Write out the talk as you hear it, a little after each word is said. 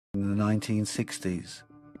1960s,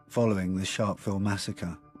 following the Sharpeville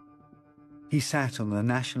massacre. He sat on the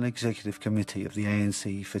National Executive Committee of the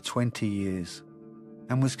ANC for 20 years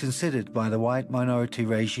and was considered by the white minority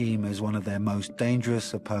regime as one of their most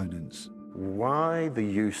dangerous opponents. Why the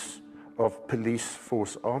use of police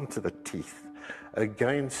force armed to the teeth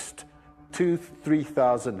against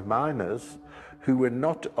 2,000-3,000 miners who were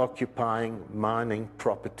not occupying mining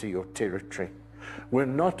property or territory, were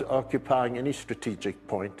not occupying any strategic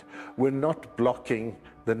point, were not blocking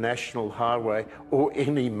the national highway or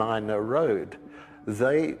any minor road.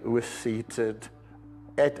 They were seated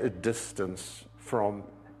at a distance from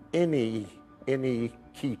any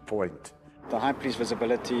key point. The high police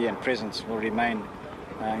visibility and presence will remain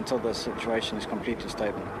until the situation is completely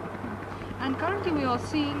stable. And currently we are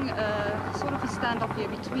seeing sort of a standoff here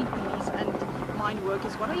between police and mine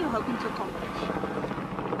workers. What are you hoping to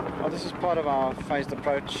accomplish? Well, this is part of our phased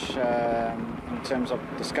approach in terms of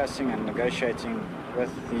discussing and negotiating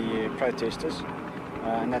with the protesters,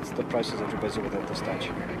 and that's the process that we're busy with at this stage.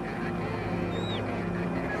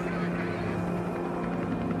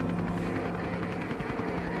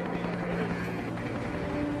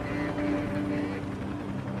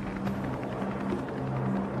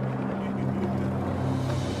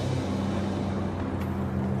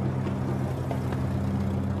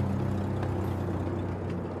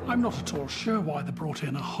 I'm not at all sure why they brought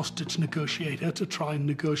in a hostage negotiator to try and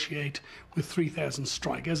negotiate with 3,000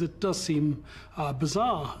 strikers. It does seem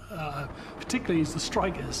bizarre, particularly as the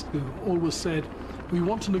strikers who always said, we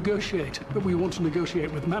want to negotiate, but we want to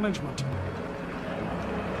negotiate with management.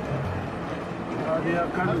 They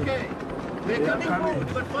are coming. Okay, they're coming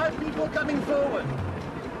forward, but 5 people coming forward.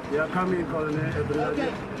 They are coming, Colonel.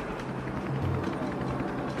 Okay.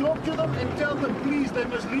 Talk to them and tell them, please, they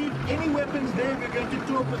must leave any weapons there. We're going to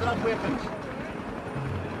talk without weapons.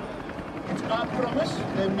 It's our promise,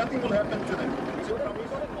 and nothing will happen to them. It's a promise.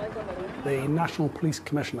 The National Police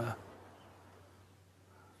Commissioner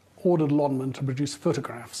ordered Lonmin to produce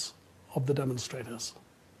photographs of the demonstrators.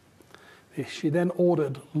 She then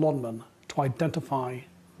ordered Lonmin to identify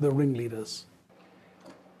the ringleaders.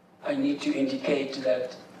 I need to indicate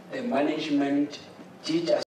that the management did